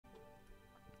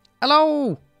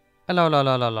Hello! Hello, hello,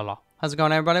 hello, hello, hello. How's it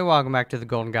going, everybody? Welcome back to the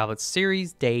Golden Goblet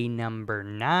series, day number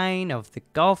 9 of the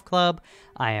golf club.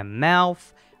 I am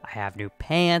MALF. I have new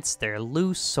pants. They're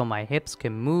loose so my hips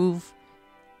can move.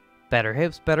 Better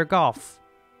hips, better golf.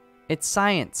 It's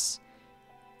science.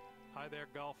 Hi there,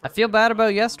 golfer. I feel bad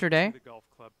about yesterday. The Golf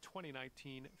Club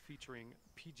 2019 featuring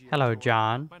PGA Hello, Tour.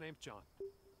 John. My name's John,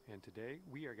 and today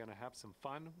we are going to have some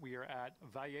fun. We are at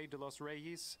Valle de los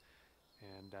Reyes,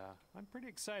 and I'm pretty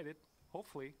excited.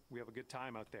 Hopefully, we have a good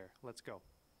time out there. Let's go.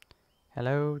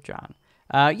 Hello, John.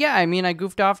 Yeah, I mean, I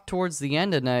goofed off towards the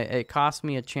end, and it cost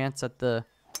me a chance at the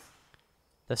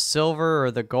silver or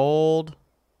the gold.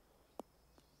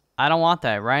 I don't want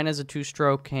that. Ryan has a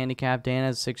 2-stroke handicap. Dan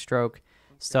has a 6-stroke.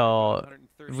 So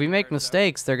if we make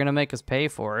mistakes, they're going to make us pay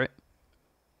for it.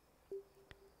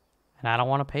 And I don't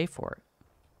want to pay for it.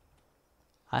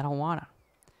 I don't want to.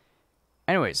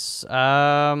 Anyways,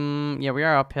 yeah, we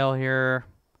are uphill here.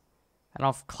 I don't know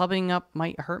if clubbing up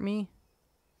might hurt me.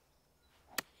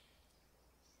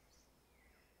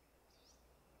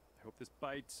 I hope this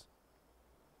bites.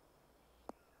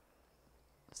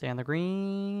 Stay on the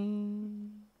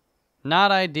green.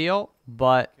 Not ideal,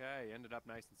 but... Okay, ended up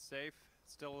nice and safe.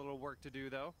 Still a little work to do,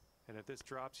 though. And if this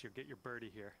drops, you'll get your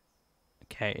birdie here.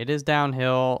 Okay, it is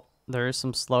downhill. There is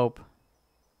some slope.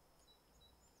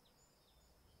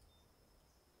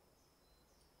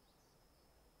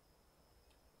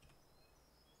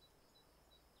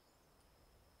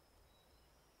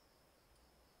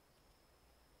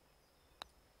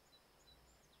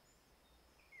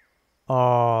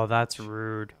 Oh, that's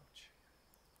rude.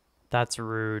 That's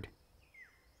rude.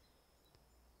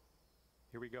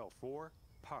 Here we go. 4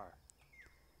 par.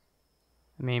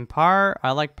 I mean, par,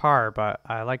 I like par, but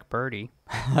I like birdie.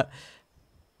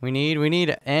 we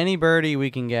need any birdie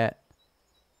we can get.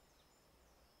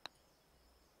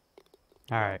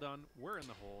 All right. Well done. We're in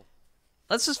the hole.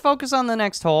 Let's just focus on the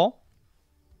next hole.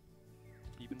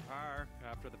 Even par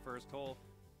after the first hole.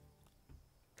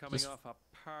 Coming off a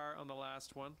par on the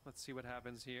last one. Let's see what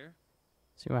happens here.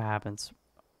 See what happens.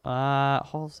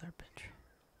 Holes there, bitch.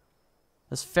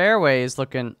 This fairway is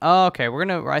looking... Oh, okay,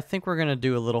 I think we're gonna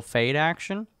do a little fade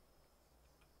action.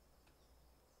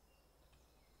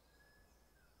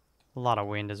 A lot of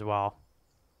wind as well.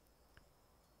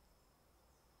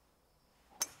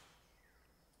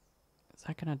 Is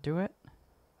that gonna do it?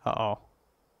 Uh-oh.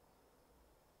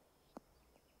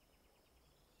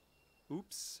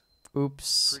 Oops.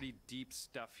 Oops. Pretty deep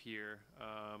stuff here.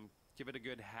 Give it a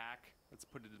good hack. Let's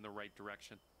put it in the right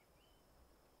direction.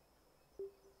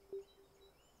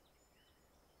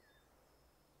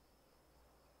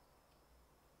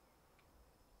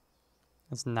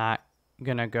 It's not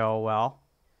gonna go well.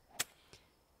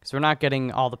 Because we're not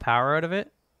getting all the power out of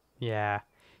it. Yeah.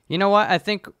 You know what? I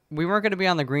think we weren't going to be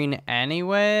on the green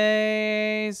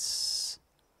anyways.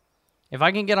 If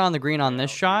I can get on the green on this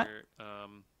shot.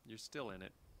 You're still in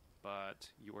it, but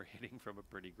you are hitting from a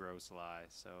pretty gross lie,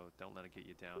 so don't let it get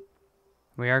you down.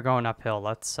 We are going uphill.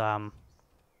 Let's try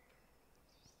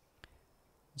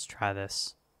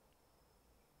this.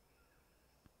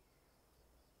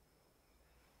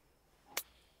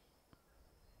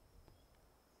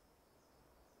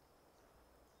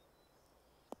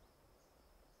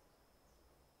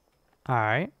 All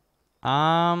right.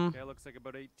 Okay, it looks like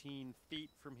about 18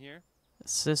 feet from here.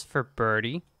 This is for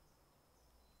birdie.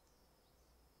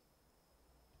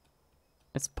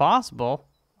 It's possible.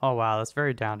 Oh, wow. That's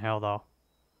very downhill, though.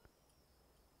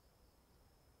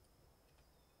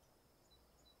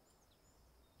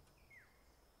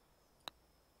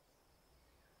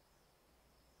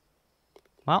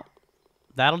 Well,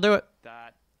 that'll do it.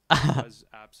 That was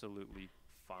absolutely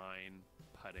fine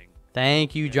putting.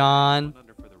 Thank you, John.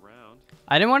 Under for the round.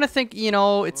 I didn't want to think, you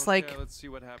know, it's Okay, like... let's see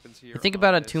what happens here. You think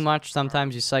about it too much,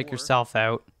 sometimes you psych yourself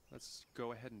out. Let's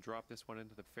go ahead and drop this one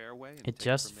into the fairway. And it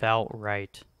just felt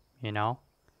right, you know?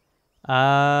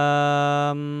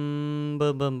 Boom,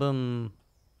 boom, boom.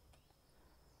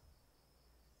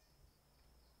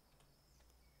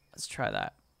 Let's try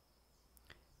that.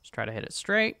 Just try to hit it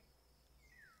straight.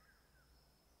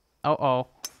 Uh-oh.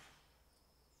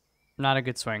 Not a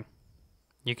good swing.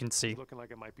 You can see. It's looking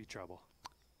like it might be trouble.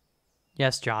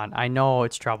 Yes, John. I know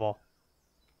it's trouble.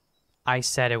 I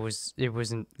said it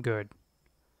wasn't good.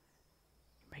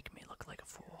 You're making me look like a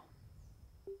fool.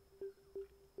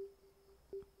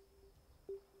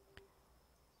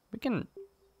 We can...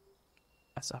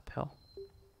 That's uphill.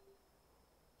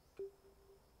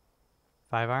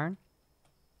 5-iron.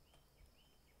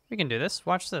 We can do this.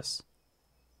 Watch this.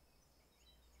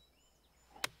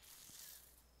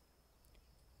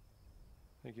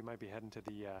 I think you might be heading to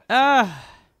the... Ah!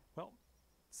 Well,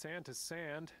 sand to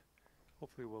sand.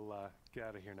 Hopefully we'll get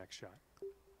out of here next shot.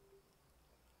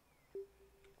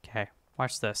 Okay,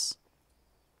 watch this.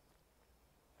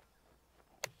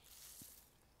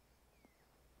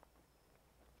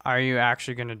 Are you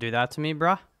actually gonna do that to me,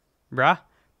 bruh? Bruh?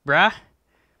 Bruh?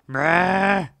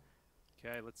 Bruh?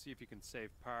 Okay, let's see if you can save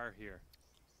par here.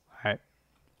 Alright.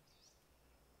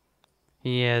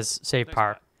 He is save Nice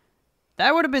par. putt.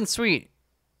 That would have been sweet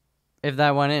if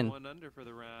that went in. 1 under for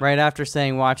the round. Right after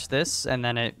saying watch this, and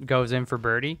then it goes in for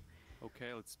birdie.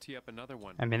 Okay, let's tee up another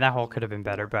one. I mean, that hole could have been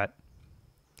better, but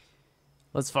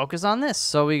let's focus on this.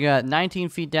 So we got 19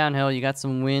 feet downhill. You got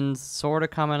some wind sort of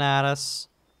coming at us.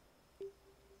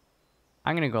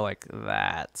 I'm going to go like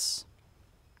that.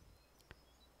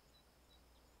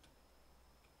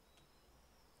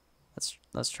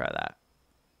 Let's try that.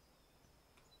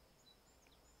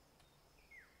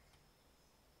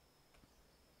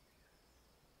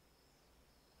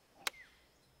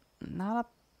 Not a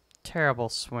terrible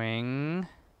swing.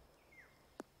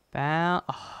 Bound.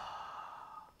 Oh.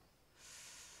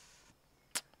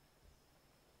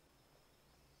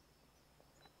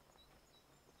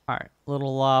 All right,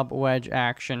 little lob wedge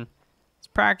action. Let's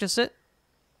practice it.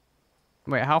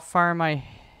 Wait, how far am I?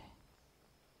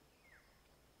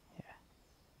 Yeah.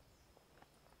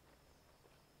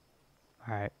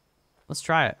 All right, let's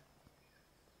try it.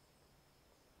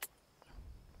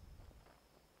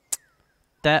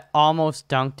 That almost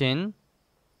dunked in,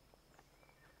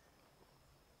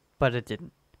 but it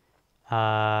didn't.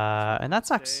 And that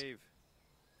sucks. Save.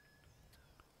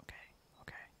 Okay.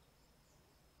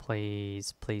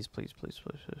 Please, please, please, please, please,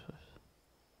 please, please.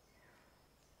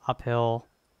 Uphill,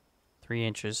 3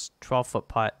 inches, 12-foot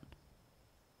putt.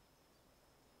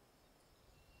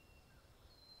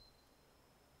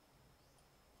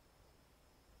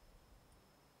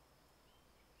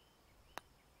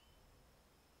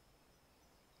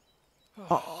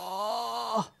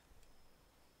 Oh,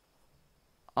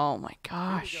 oh my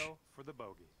gosh. Here we go for the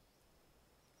bogey.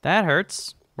 That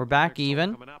hurts. We're back Next hole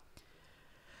even. coming up.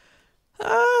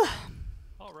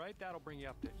 All right, that'll bring you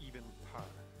up to even par.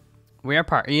 We are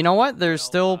par. You know what? There's Well,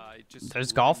 still just there's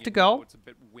letting golf you to know go. It's a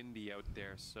bit windy out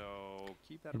there, so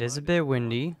keep that It in is a mind bit as you go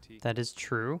windy. off the tee. That is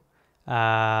true.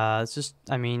 Let's just,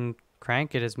 I mean,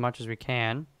 crank it as much as we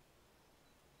can.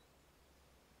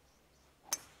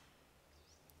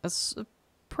 That's a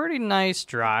pretty nice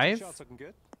drive. Shot's looking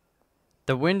good.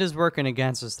 The wind is working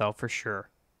against us, though, for sure.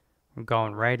 We're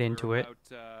going right into We're it.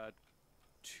 About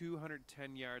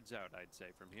 210 yards out, I'd say,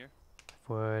 from here.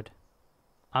 Wood.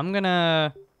 I'm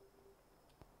gonna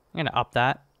up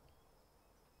that.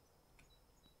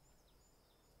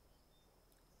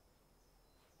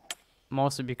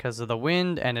 Mostly because of the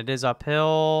wind, and it is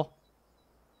uphill.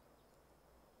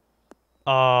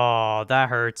 Oh, that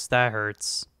hurts. That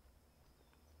hurts.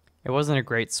 It wasn't a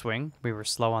great swing. We were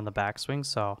slow on the backswing,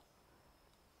 so.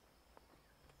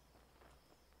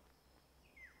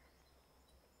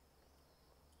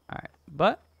 Alright,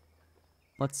 but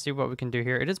let's see what we can do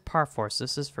here. It is par 4, so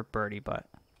this is for birdie, but.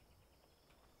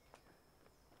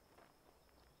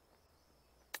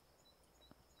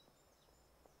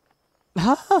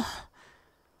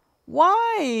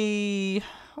 Why?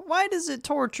 Why does it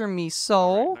torture me so?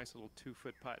 All right, nice little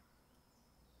 2-foot putt.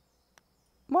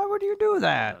 Why would you do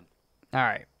that? done. All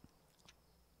right.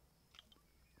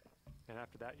 And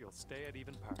after that, you'll stay at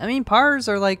even par. I mean, pars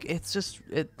are like, it's just,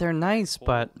 they're nice, Hole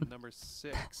but number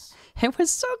 6. it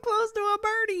was so close to a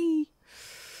birdie.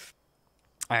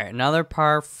 All right, another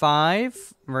par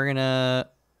 5. We're gonna.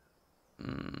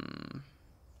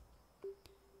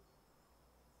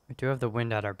 We do have the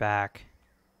wind at our back.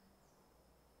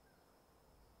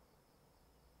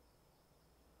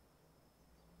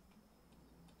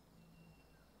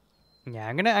 Yeah,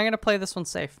 I'm gonna play this one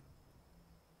safe.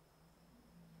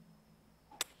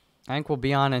 I think we'll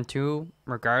be on in 2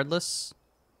 regardless.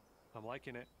 I'm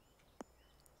liking it.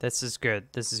 This is good.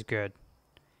 This is good.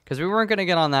 Because we weren't gonna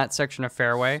get on that section of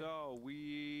fairway So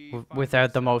we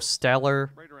without the find most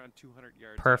stellar, right around 200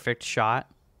 yards. out. perfect shot.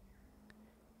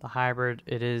 The hybrid,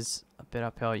 it is a bit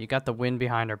uphill. You got the wind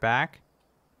behind our back.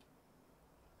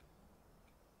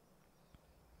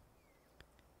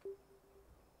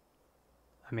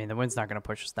 I mean, the wind's not going to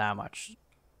push us that much.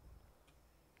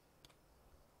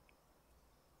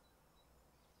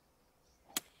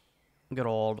 Good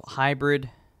old hybrid.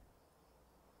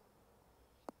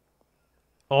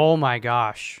 Oh my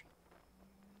gosh.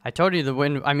 I told you the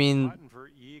wind, I mean, Putting for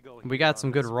eagle we here got on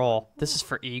some good this roll. one. This is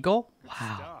for eagle? Good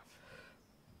Wow. stuff.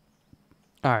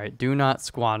 All right, do not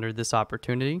squander this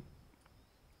opportunity.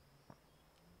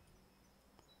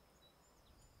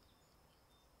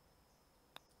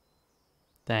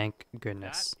 Thank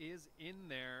goodness. That is in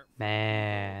there.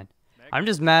 Man. I'm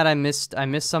just mad I missed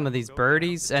some of these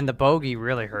birdies, and the bogey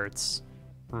really hurts.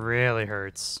 Really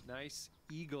hurts. Nice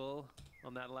eagle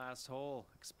on that last hole.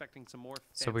 Expecting some more.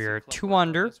 So we are fancy club 2 work on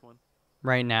under this one.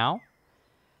 right now.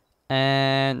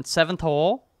 And 7th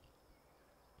hole.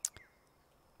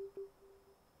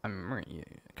 Come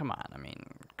on. I mean,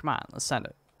 come on. Let's send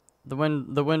it. The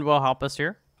wind will help us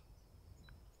here.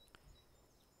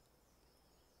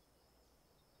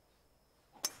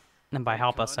 And by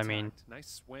help us, I mean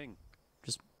nice swing.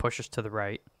 just push us to the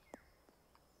right.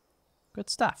 Good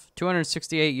stuff.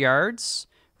 268 yards.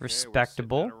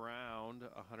 Respectable. Okay, we're sitting at around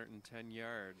 110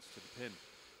 yards to the pin.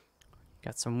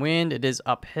 Got some wind. It is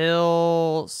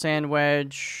uphill. Sand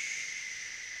wedge.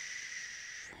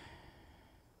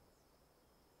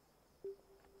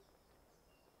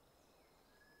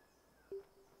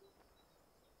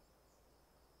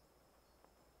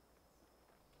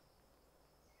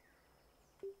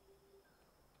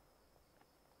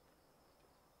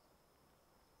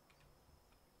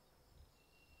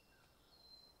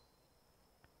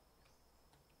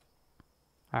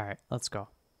 All right, let's go.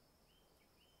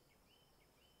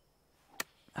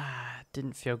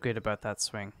 Didn't feel good about that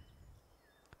swing.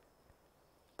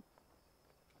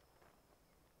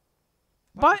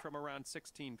 But from around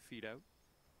 16 feet out.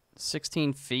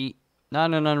 16 feet,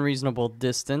 not an unreasonable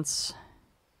distance.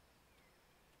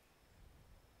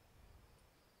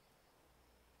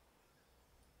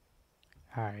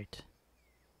 All right.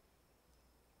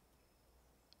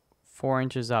 4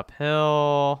 inches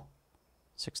uphill.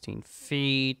 16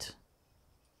 feet.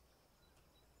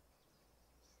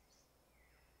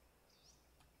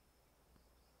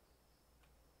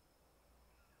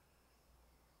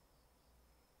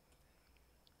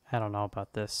 I don't know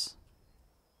about this.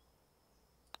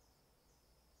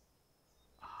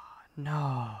 Oh,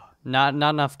 no, not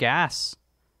enough gas.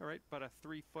 All right, but a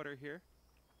 3-footer here.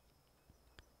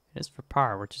 It is for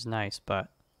par, which is nice, but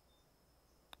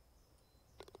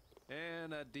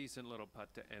and a decent little putt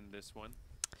to end this one.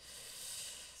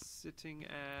 Sitting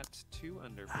at 2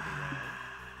 under for the round.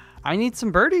 I need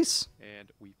some birdies.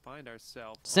 And we find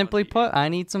ourselves. Simply put, I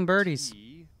need some birdies.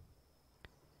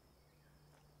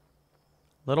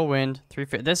 Little wind, 3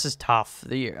 feet. This is tough.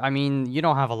 I mean, you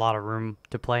don't have a lot of room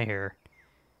to play here.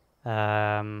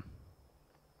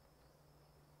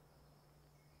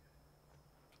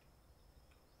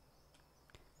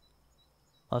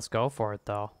 Let's go for it,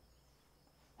 though.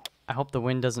 I hope the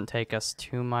wind doesn't take us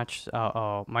too much.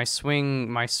 Uh-oh. My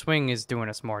swing is doing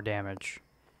us more damage.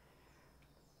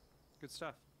 Good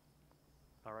stuff.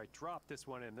 All right, drop this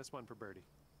one in. This one for birdie.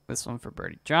 This one for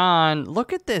birdie. John,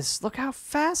 look at this. Look how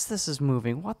fast this is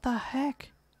moving. What the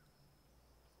heck?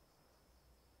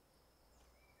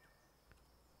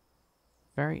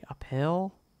 Very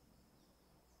uphill.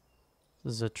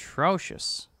 This is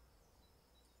atrocious.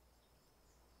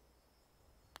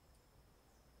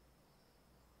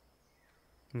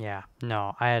 Yeah,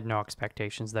 no, I had no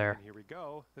expectations there. And here we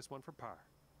go. This one for par.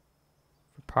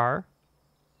 For par?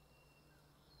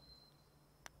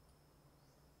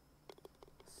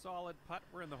 Solid putt.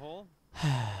 We're in the hole.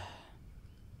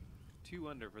 2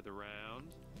 under for the round.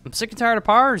 I'm sick and tired of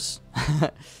pars.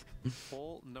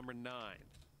 Hole number 9.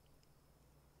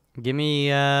 Give me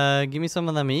some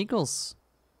of them eagles.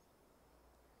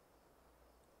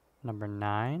 Number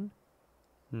 9.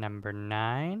 Number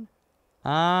 9.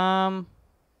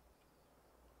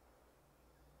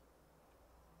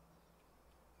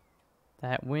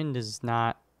 That wind is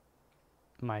not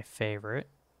my favorite.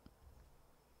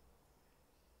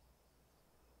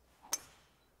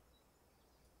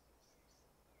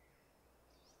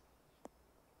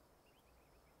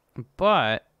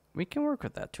 But we can work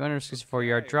with that.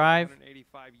 264-yard drive.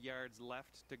 185 yards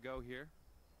left to go here.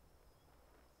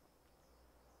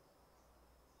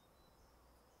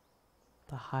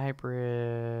 The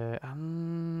hybrid.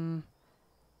 I'm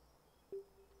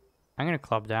gonna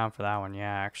club down for that one.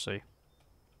 Yeah, actually.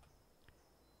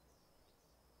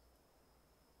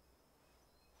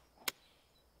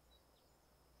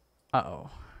 Uh-oh.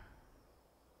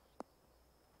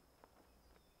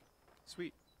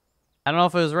 Sweet. I don't know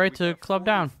if it was right to club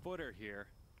down. Footer here,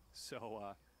 so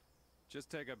just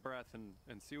take a breath and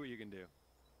see what you can do.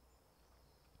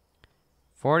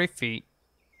 40 feet.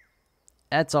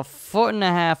 That's a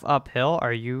 1.5 foot uphill.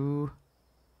 Are you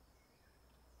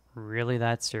really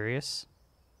that serious?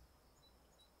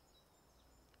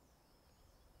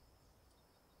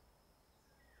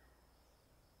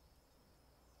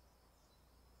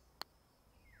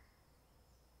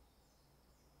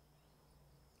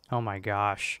 Oh my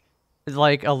gosh.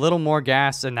 Like a little more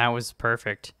gas and that was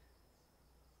perfect.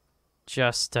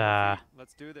 just,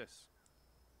 Let's do this.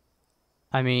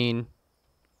 I mean,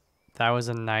 that was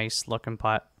a nice looking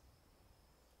putt.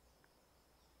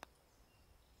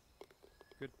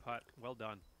 Good putt. Well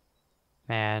done.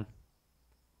 Man.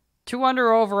 2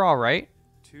 under overall, right?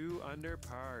 2 under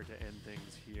par to end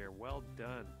things here. Well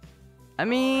done. I All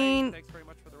mean, right, thanks very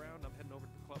much for the round. I'm heading over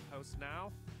to the clubhouse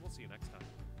now. We'll see you next time.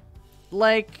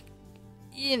 like,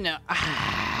 you know,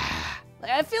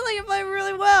 I feel like I played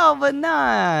really well, but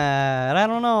not. I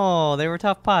don't know. They were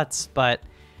tough putts, but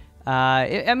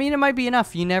I mean, it might be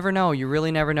enough. You never know. You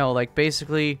really never know. Like,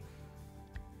 basically,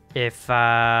 if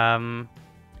Ryan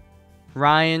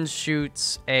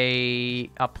shoots a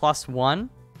 +1,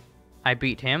 I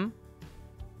beat him.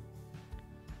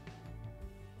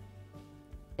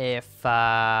 If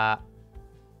Dan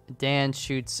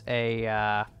shoots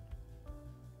a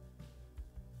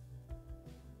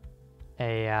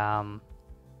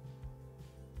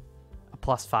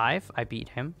 +5, I beat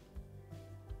him.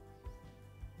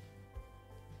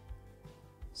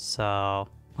 So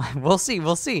we'll see.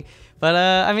 But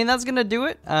I mean, that's gonna do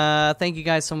it. Thank you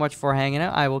guys so much for hanging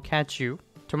out. I will catch you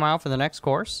tomorrow for the next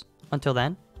course. Until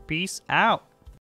then, peace out.